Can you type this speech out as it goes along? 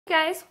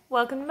guys,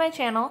 welcome to my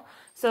channel.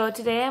 So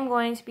today I'm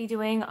going to be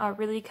doing a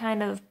really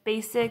kind of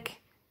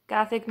basic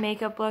gothic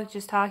makeup look,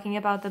 just talking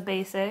about the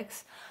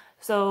basics.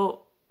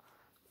 So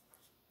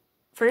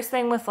first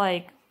thing with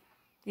like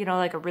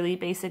a really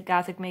basic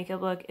gothic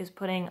makeup look is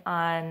putting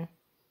on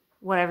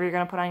whatever you're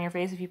going to put on your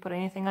face, if you put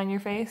anything on your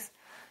face.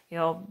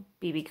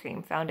 BB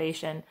cream,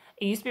 foundation.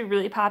 It used to be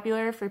really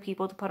popular for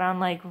people to put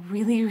on like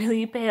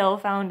really pale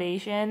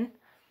foundation.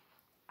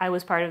 I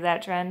was part of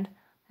that trend.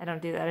 I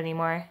don't do that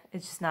anymore.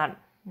 It's just not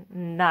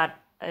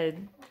a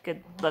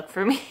good look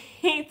for me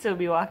to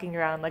be walking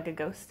around like a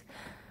ghost.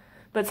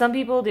 But some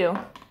people do.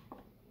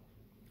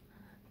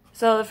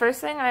 So the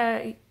first thing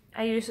I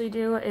usually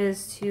do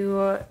is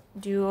to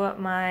do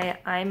my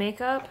eye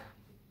makeup.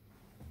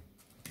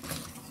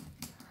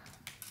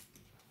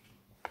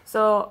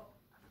 So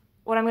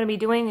what I'm going to be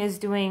doing is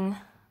doing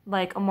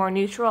like a more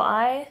neutral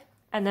eye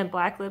and then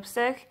black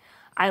lipstick.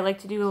 I like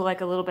to do like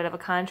a little bit of a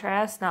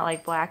contrast, not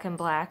like black and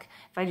black.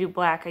 If I do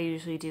black, I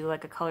usually do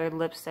like a colored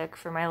lipstick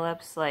for my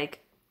lips, like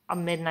a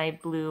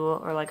midnight blue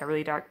or like a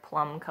really dark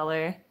plum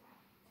color.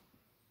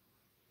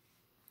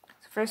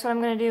 So first what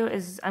I'm going to do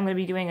is I'm going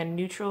to be doing a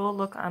neutral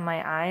look on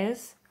my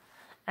eyes.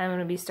 I'm going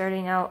to be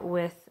starting out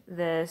with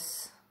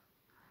this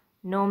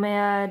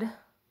NOMAD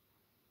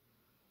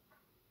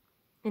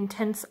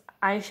Intense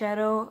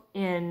Eyeshadow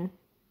in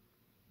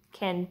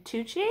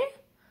Cantucci.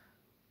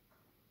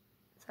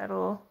 Is that a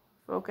little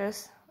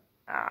focus?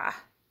 I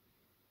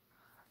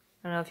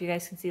don't know if you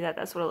guys can see that.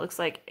 That's what it looks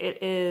like.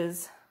 It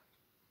is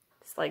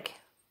just like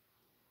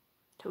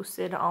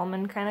toasted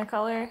almond kind of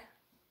color. If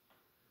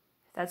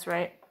that's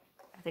right.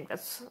 I think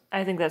that's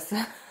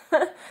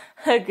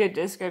a good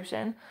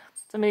description.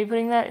 So I'm going to be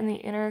putting that in the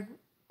inner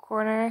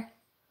corner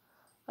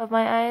of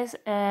my eyes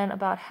and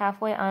about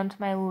halfway onto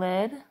my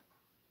lid.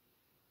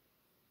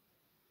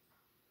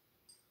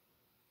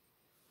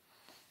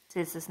 So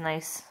it's this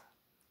nice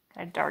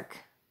kind of dark,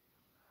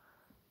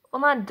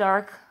 well, not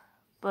dark,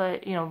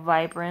 but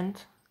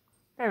vibrant.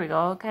 There we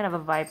go, kind of a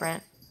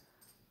vibrant,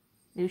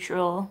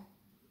 neutral,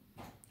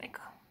 like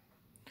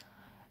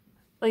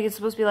it's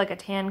supposed to be like a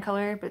tan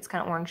color, but it's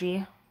kind of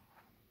orangey.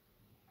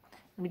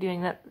 I'll be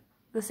doing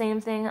the same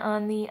thing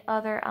on the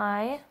other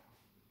eye.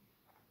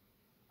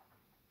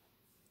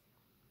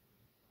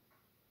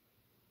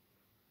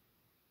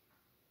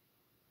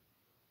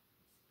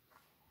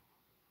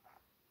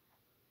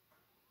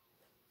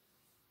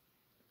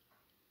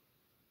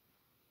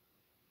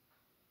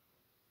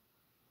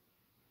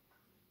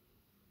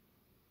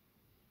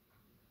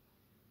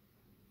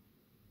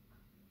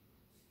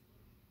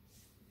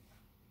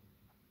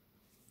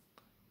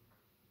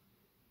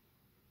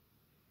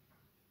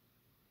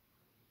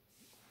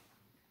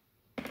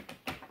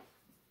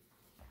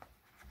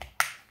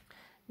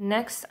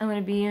 Next, I'm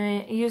going to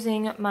be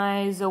using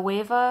my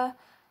ZOEVA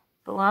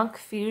Blanc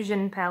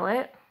Fusion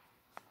palette.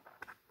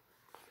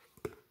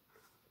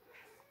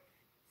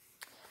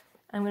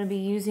 I'm going to be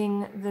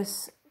using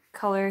this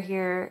color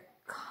here,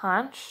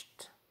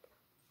 CONCHED.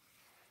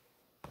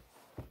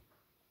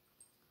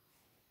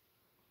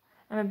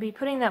 I'm going to be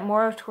putting that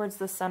more towards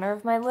the center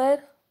of my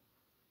lid.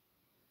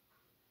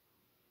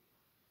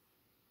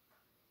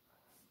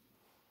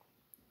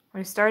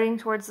 I'm starting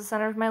towards the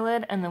center of my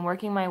lid and then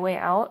working my way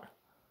out.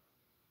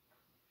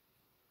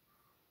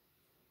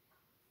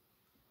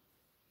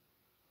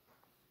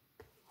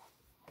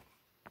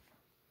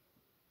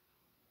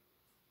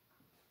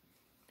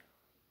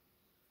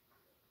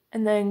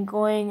 And then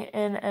going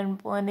in and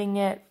blending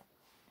it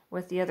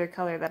with the other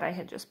color that I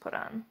had just put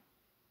on.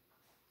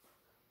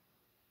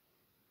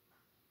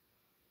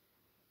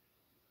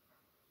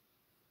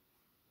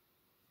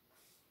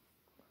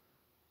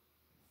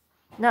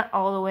 Not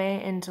all the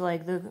way into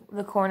like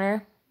the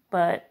corner,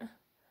 but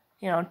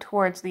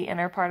towards the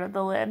inner part of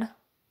the lid.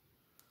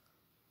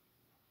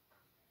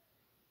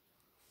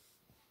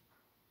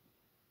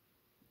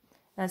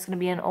 That's going to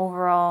be an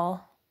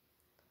overall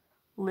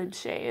lid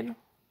shade.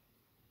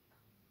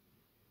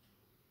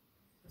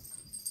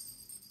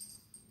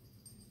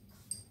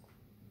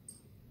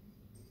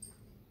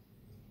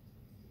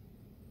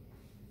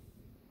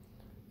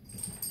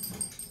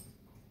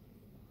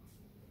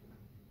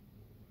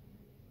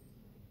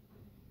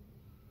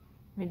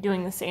 I'm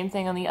doing the same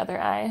thing on the other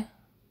eye.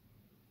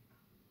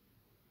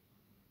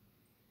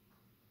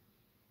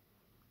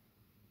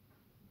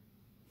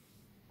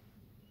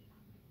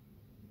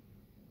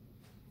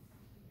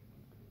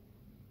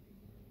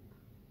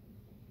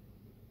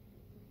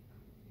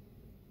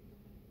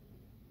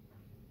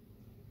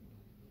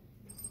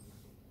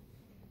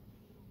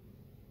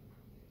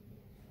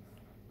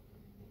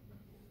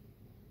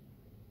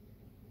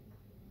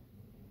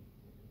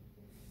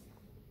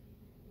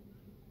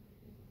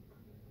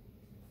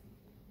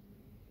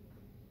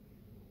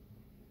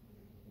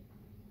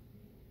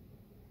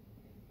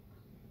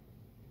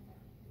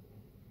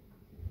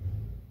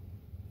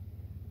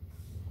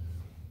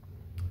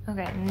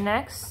 Okay,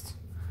 next,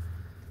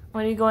 I'm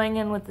going to be going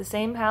in with the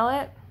same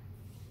palette.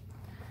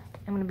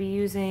 I'm going to be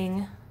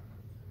using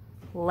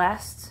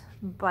Last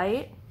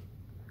Bite,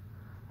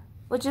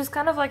 which is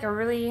kind of like a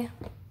really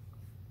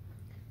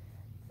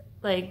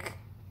like,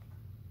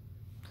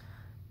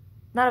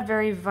 not a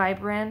very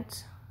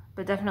vibrant,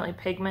 but definitely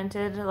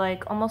pigmented,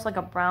 like almost like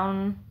a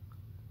brown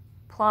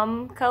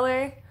plum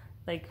color,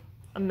 like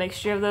a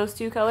mixture of those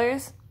two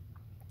colors.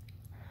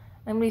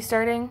 I'm going to be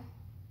starting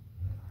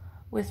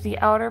with the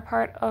outer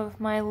part of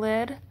my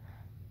lid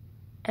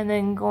and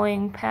then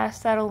going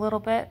past that a little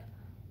bit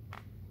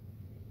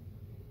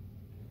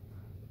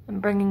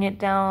and bringing it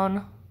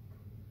down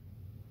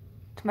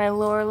to my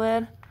lower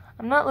lid.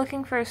 I'm not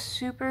looking for a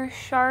super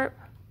sharp,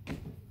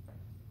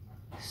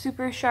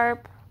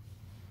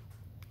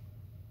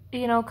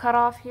 you know, cut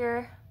off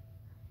here.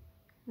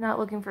 Not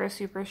looking for a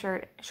super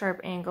sharp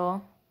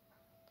angle.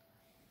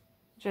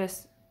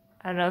 Just,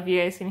 I don't know if you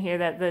guys can hear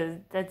that.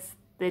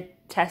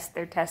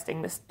 They're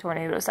testing this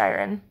tornado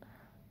siren.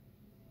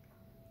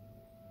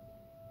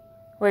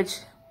 Which,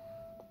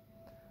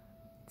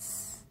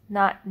 it's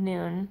not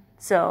noon,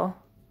 so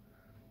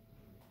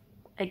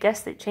I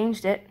guess they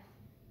changed it.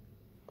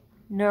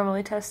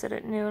 Normally tested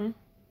at noon.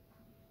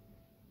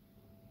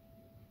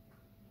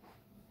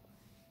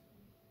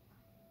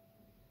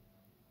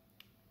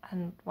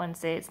 On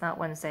Wednesday, it's not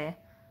Wednesday.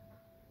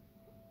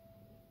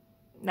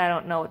 I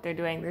don't know what they're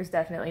doing. There's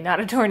definitely not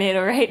a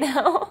tornado right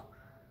now.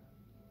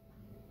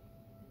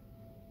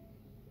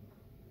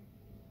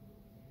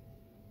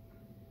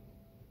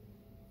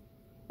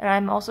 And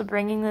I'm also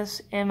bringing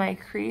this in my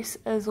crease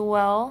as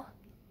well.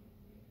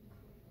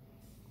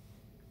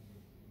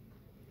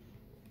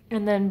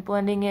 And then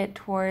blending it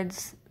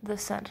towards the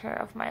center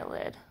of my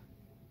lid.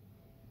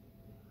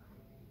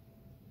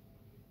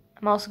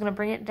 I'm also going to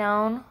bring it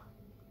down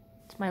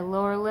to my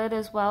lower lid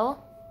as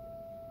well.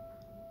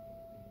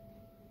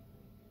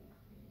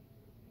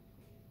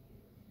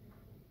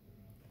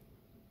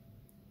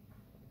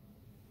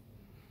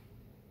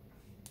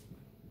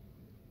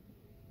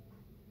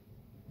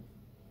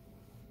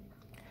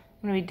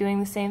 I'm going to be doing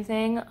the same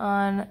thing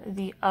on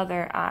the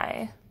other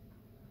eye.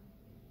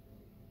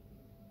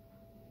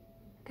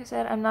 Like I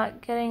said, I'm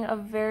not getting a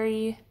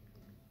very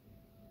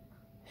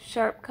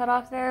sharp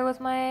cutoff there with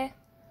my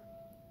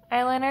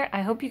eyeliner.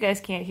 I hope you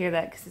guys can't hear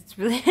that because it's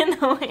really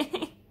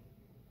annoying.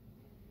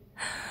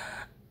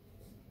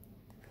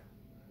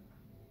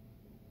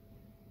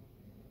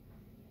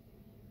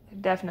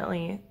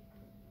 Definitely,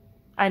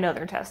 I know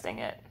they're testing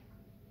it.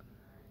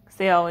 Because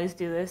they always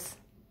do this.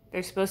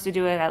 They're supposed to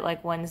do it at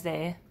like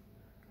Wednesday.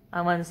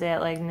 On Wednesday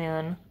at like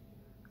noon.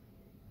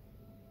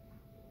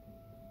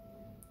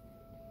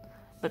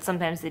 But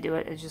sometimes they do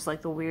it at just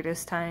like the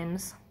weirdest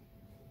times.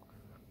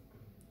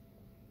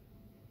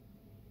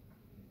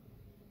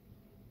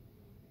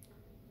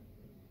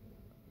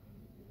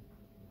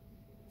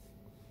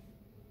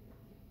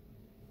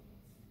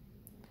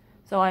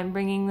 So I'm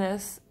bringing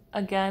this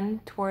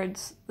again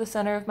towards the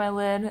center of my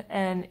lid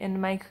and into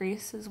my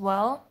crease as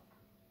well.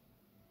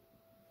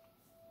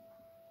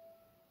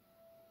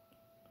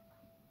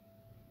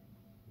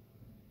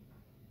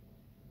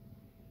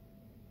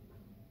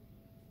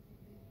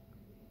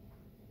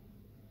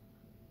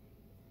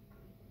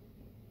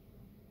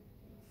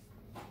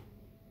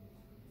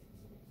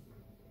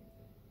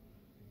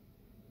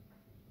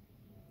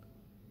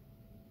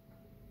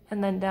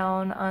 And then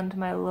down onto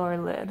my lower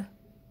lid.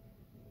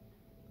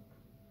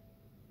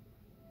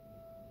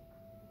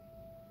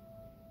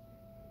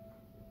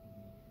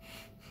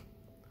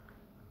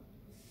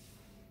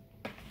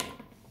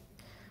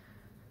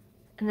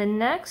 And then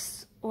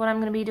next, what I'm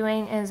going to be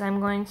doing is I'm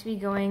going to be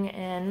going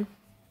in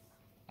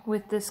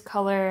with this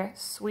color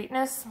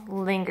Sweetness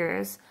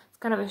Lingers. It's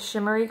kind of a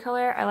shimmery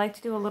color. I like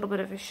to do a little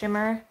bit of a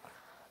shimmer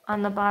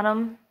on the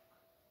bottom.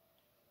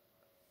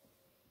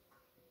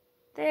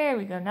 There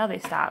we go, now they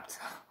stopped.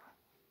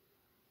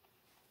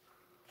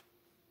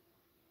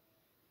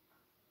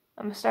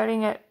 I'm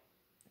starting at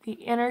the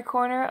inner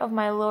corner of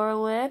my lower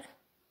lid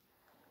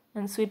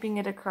and sweeping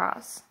it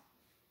across.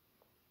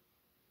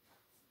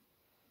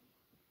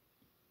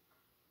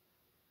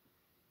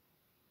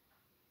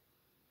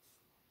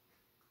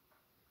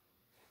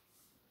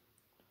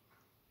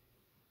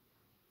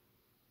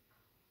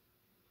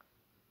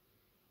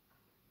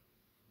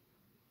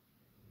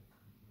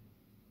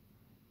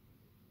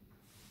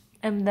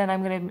 And then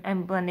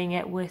I'm blending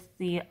it with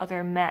the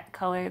other matte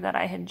color that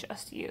I had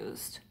just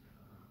used.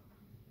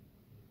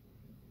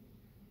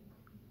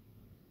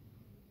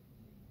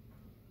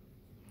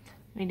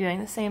 Be doing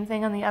the same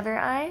thing on the other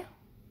eye.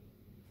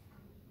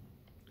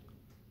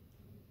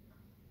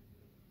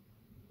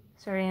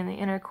 Starting in the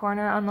inner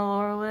corner on the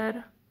lower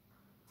lid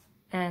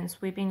and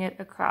sweeping it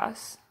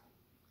across.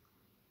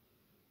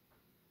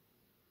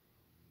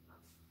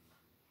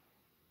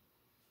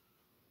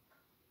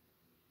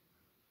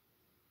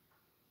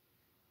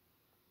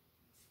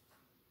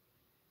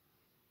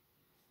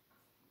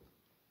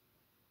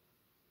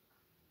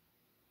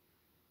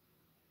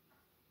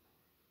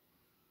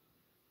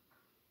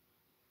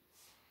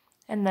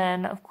 And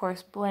then, of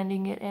course,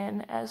 blending it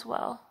in as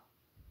well.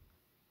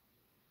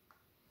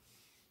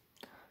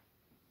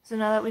 So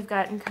now that we've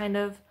gotten kind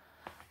of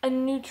a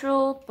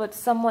neutral but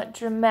somewhat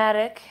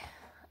dramatic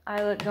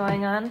eye look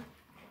going on,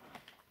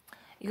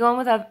 you go in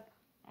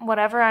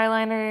whatever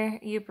eyeliner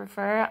you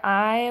prefer.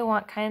 I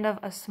want kind of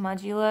a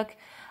smudgy look.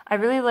 I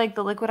really like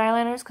the liquid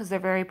eyeliners because they're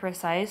very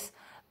precise,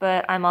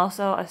 but I'm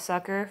also a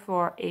sucker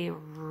for a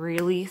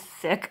really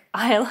thick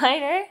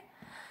eyeliner.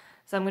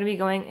 So I'm going to be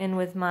going in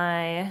with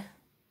my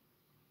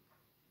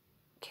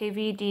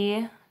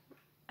KVD,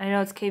 I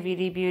know it's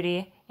KVD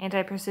Beauty,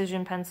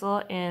 Anti-Precision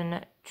Pencil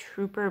in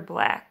Trooper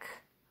Black.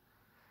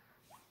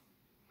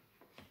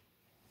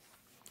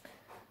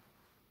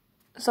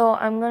 So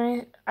I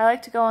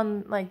like to go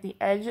on like the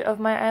edge of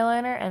my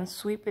eyeliner and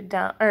sweep it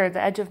down, or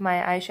the edge of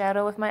my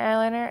eyeshadow with my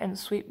eyeliner and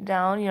sweep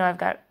down. You know, I've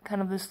got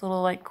kind of this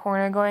little like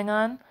corner going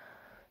on.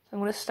 So I'm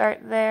going to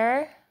start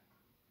there,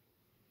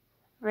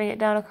 bring it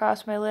down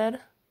across my lid.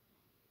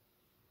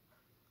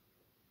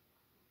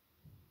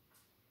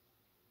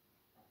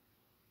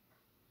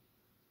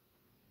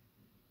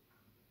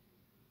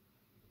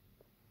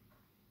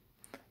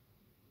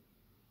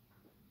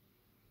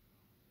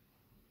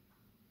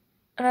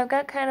 And I've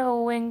got kind of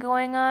a wing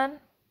going on.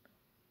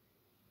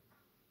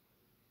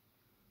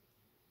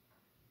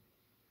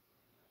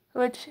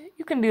 Which,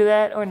 you can do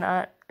that or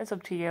not. It's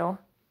up to you.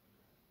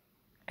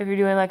 If you're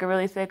doing like a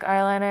really thick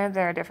eyeliner,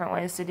 there are different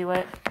ways to do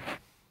it.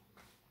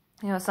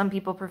 You know, some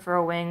people prefer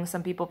a wing,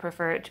 some people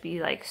prefer it to be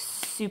like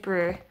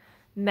super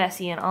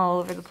messy and all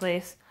over the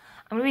place.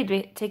 I'm going to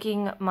be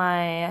taking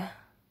my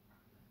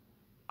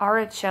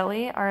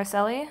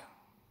Araceli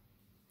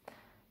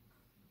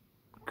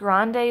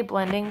Grande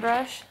blending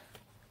brush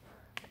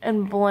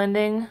and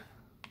blending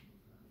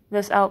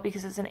this out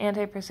because it's an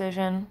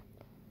anti-precision.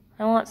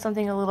 I want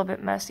something a little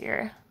bit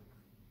messier.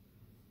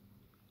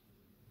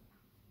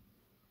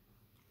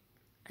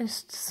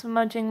 Just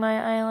smudging my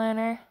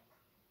eyeliner.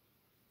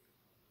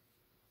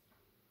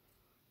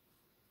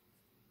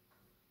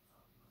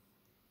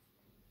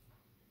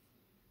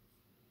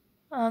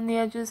 On the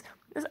edges.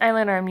 This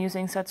eyeliner I'm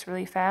using sets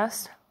really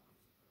fast.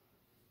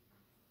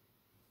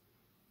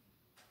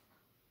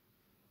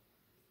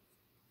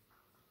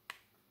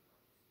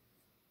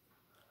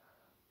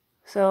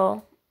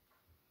 So,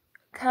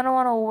 kind of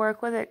want to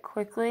work with it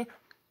quickly.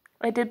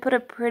 I did put a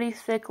pretty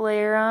thick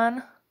layer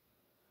on.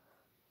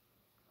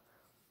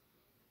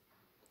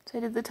 So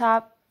I did the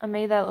top. I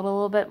made that a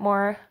little bit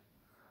more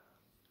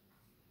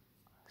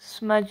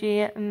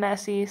smudgy,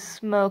 messy,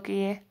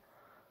 smoky.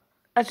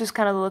 That's just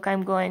kind of the look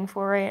I'm going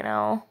for right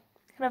now.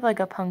 Kind of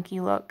like a punky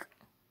look.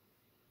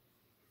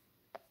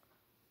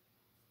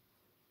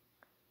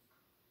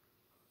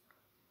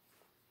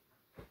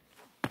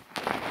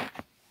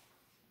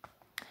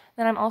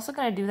 Then I'm also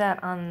going to do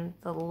that on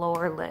the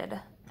lower lid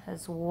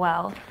as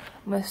well.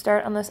 I'm going to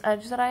start on this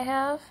edge that I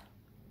have.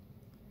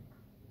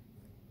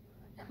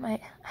 I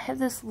have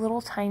this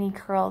little tiny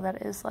curl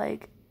that is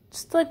like,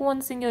 just like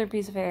one singular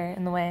piece of hair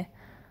in the way.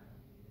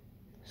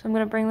 So I'm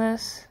going to bring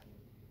this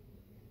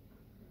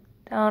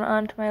down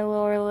onto my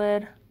lower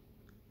lid.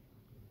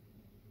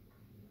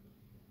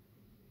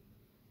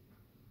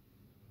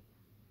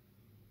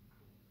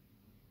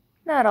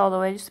 Not all the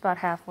way, just about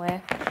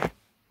halfway.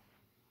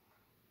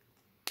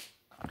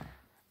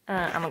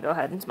 I'm going to go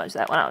ahead and smudge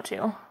that one out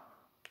too.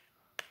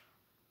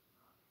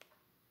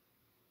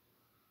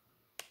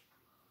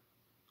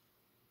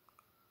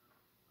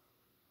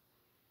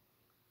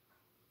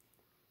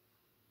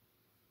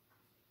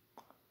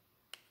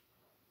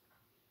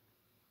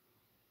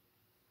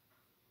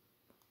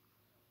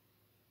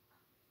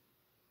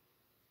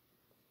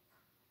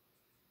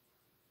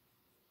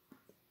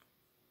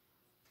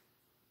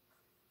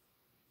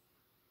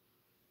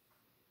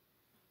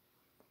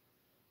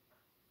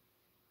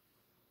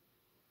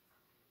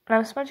 And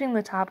I'm smudging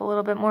the top a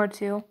little bit more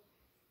too,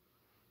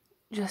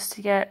 just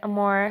to get a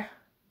more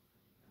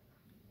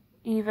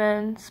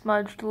even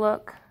smudged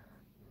look.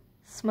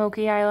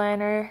 Smoky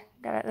eyeliner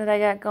that I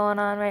got going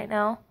on right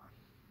now.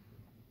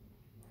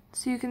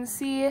 So you can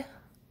see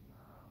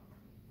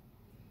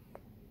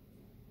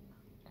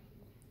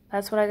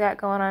that's what I got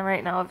going on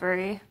right now, a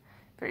very,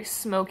 very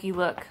smoky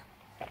look.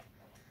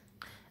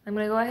 I'm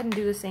going to go ahead and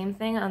do the same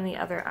thing on the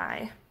other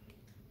eye.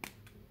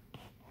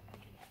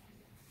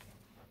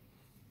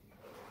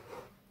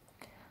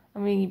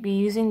 I'm going to be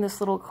using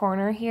this little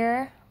corner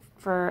here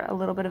for a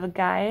little bit of a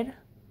guide.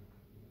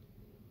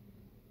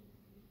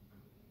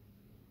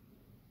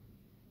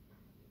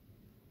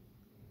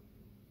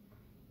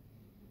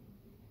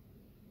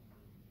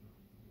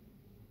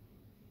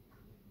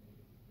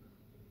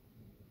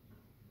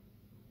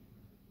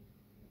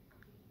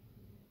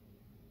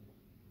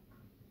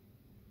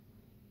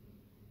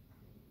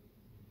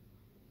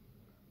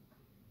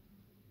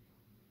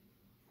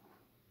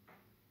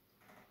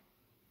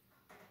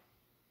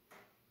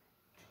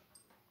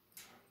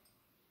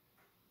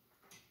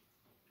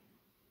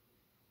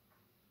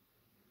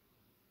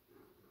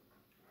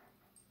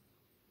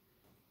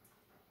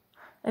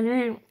 If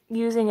you're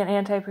using an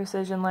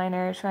anti-precision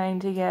liner trying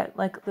to get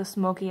like the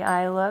smoky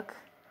eye look,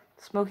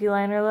 smoky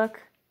liner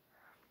look,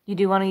 you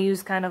do want to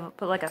use kind of,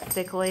 put like a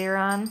thick layer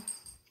on.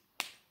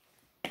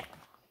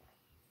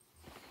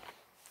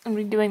 I'm going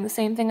to be doing the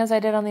same thing as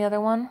I did on the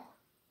other one,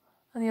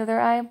 on the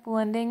other eye,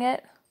 blending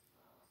it.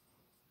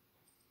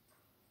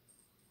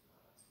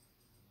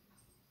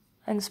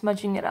 and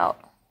smudging it out.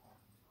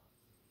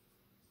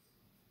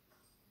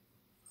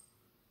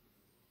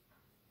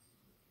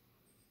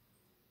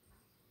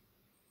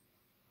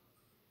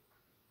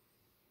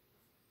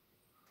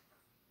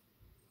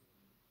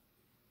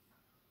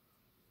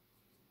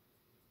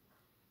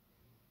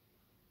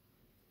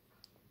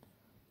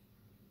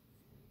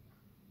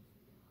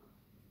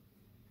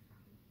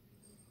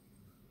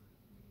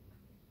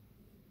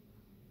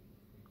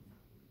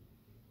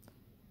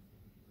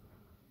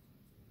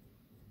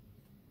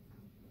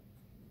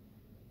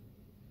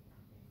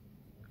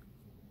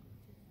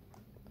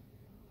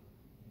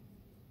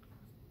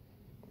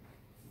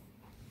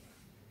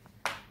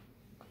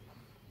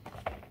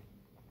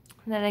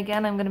 And then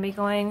again, I'm going to be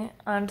going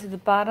onto the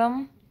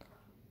bottom,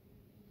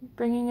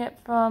 bringing it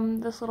from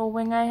this little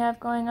wing I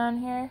have going on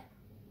here,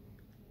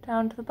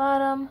 down to the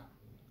bottom,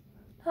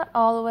 not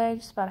all the way,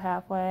 just about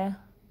halfway.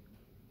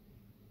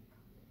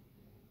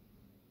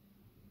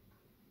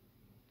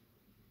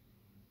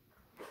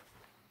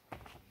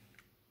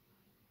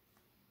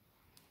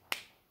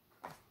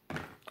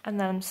 And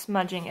then I'm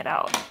smudging it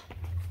out.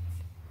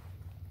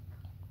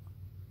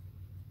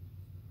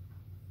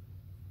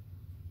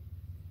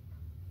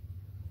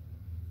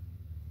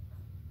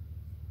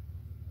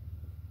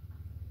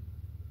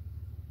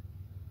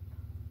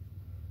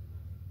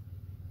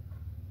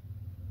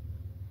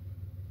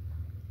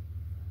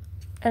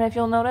 And if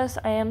you'll notice,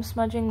 I am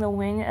smudging the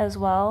wing as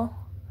well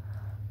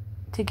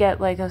to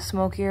get like a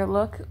smokier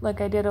look like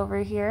I did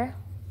over here.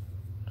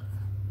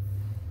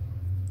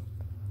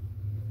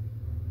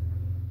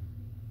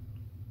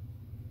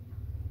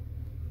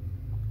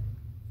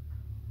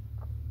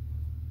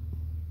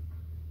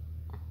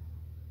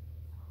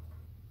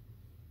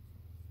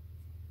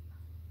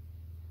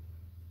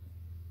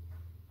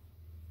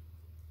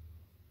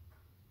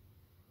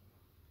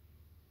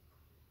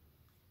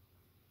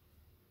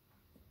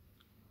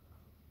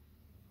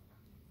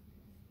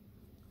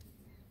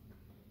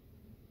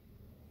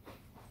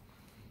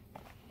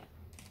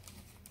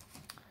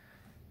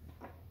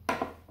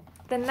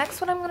 The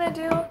next one I'm going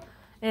to do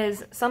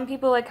is, some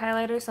people like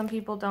highlighter, some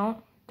people don't.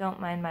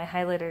 Don't mind my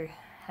highlighter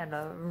had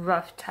a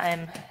rough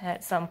time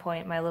at some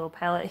point, my little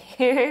palette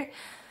here.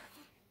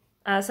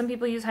 Some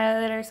people use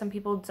highlighter, some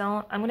people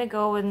don't. I'm going to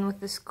go in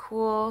with this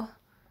cool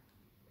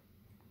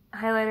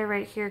highlighter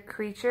right here,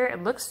 Creature.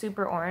 It looks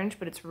super orange,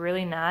 but it's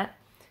really not.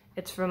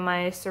 It's from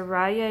my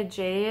SARAYA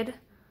Jade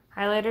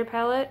highlighter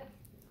palette.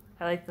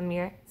 I like the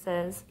mirror. It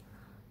says,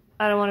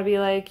 I don't want to be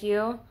like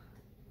you.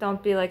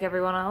 Don't be like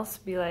everyone else.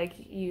 Be like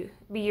you.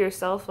 Be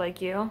yourself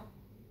like you.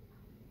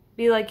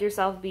 Be like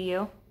yourself, be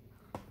you.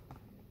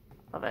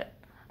 Love it.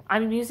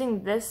 I'm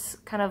using this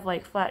kind of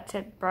like flat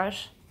tip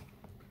brush.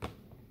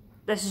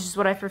 This is just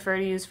what I prefer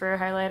to use for a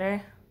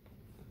highlighter.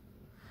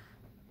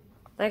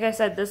 Like I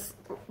said, this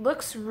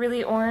looks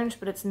really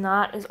orange, but it's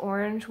not as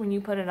orange when you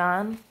put it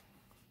on.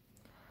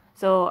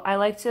 So I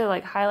like to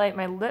like highlight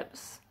my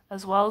lips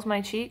as well as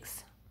my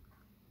cheeks.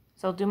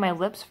 So I'll do my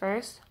lips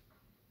first.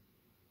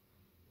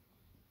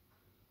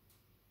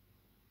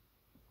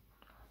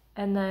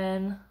 And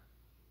then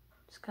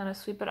just kind of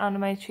sweep it onto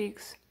my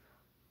cheeks.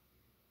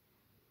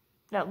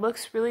 That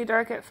looks really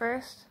dark at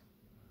first,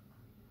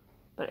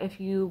 but if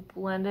you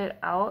blend it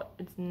out,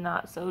 it's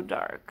not so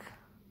dark.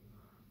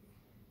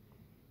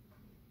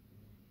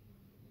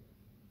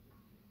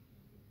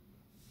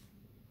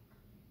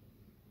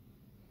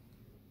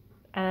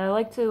 And I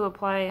like to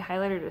apply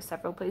highlighter to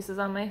several places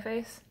on my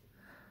face.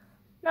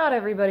 Not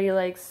everybody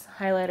likes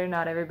highlighter,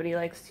 not everybody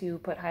likes to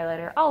put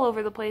highlighter all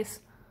over the place.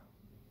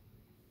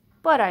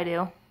 But I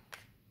do.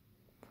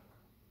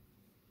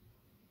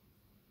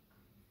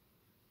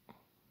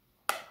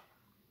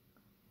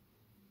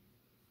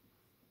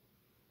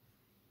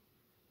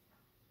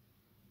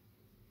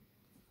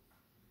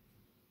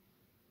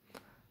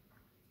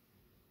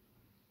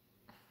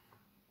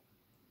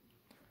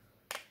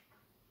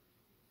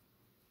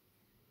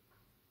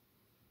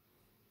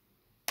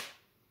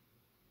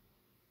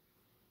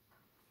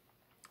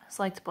 I just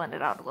like to blend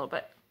it out a little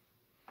bit.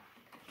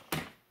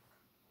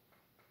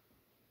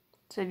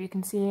 So if you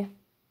can see,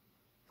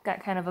 it's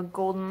got kind of a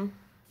golden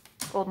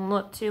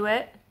look to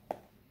it.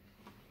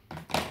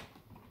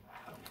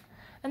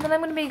 And then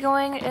I'm going to be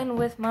going in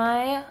with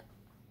my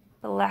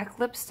black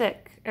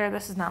lipstick. Or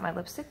this is not my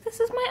lipstick, this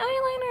is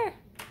my eyeliner.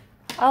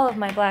 All of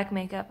my black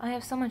makeup. I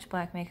have so much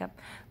black makeup.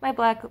 My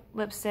black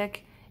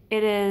lipstick,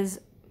 it is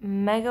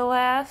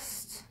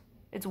Megalast.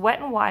 It's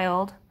Wet n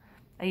Wild.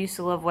 I used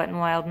to love Wet n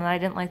Wild, and I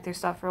didn't like their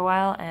stuff for a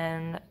while,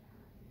 and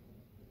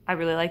I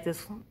really like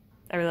this.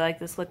 I really like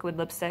this liquid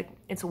lipstick.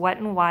 It's Wet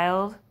n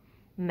Wild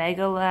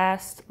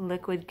Megalast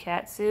Liquid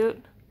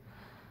Catsuit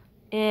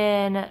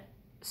in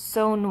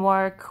So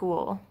Noir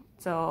Cool.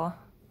 So I'll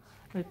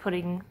be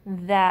putting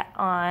that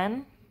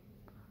on.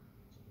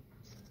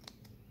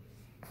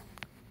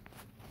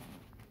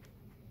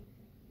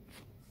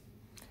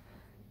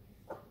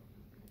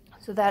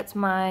 So that's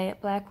my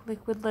black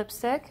liquid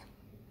lipstick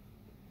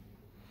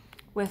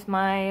with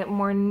my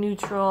more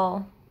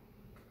neutral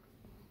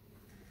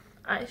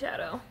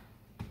eyeshadow.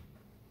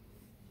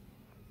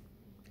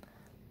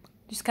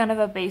 Just kind of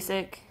a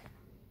basic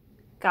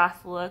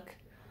goth look.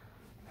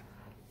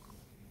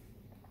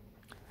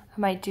 I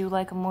might do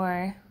like a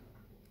more,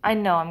 I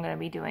know I'm going to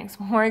be doing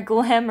some more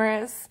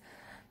glamorous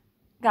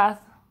goth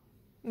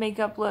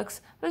makeup looks,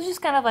 but it's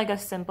just kind of like a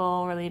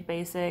simple, really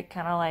basic,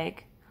 kind of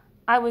like,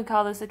 I would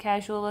call this a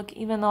casual look,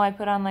 even though I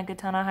put on like a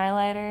ton of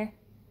highlighter.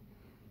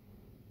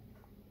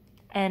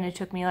 And it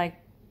took me like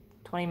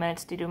 20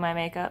 minutes to do my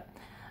makeup.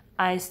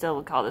 I still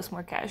would call this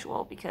more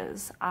casual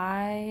because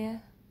I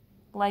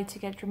like to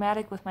get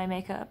dramatic with my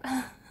makeup.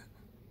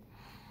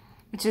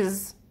 Which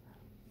is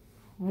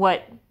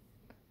what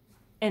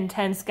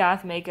intense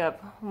goth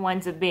makeup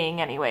winds up being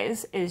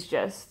anyways, is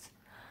just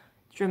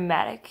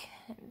dramatic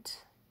and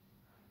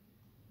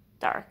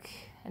dark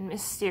and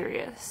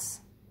mysterious.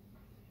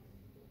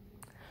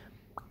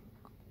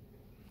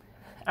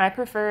 I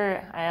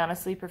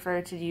honestly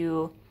prefer to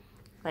do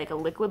like a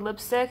liquid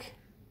lipstick,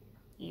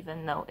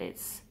 even though it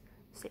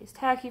stays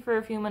tacky for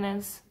a few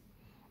minutes.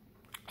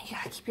 You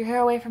gotta keep your hair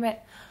away from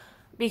it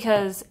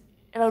because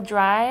it'll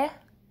dry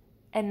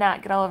and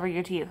not get all over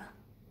your teeth.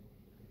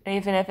 And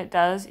even if it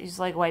does, you just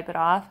like wipe it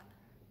off,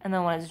 and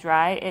then when it's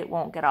dry, it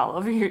won't get all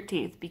over your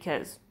teeth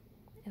because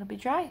it'll be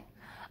dry.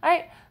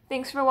 Alright,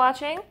 thanks for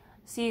watching.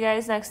 See you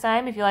guys next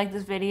time. If you like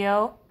this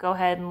video, go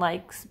ahead and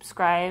like,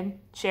 subscribe,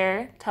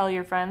 share, tell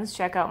your friends,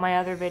 check out my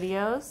other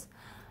videos,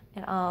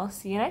 and I'll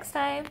see you next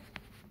time.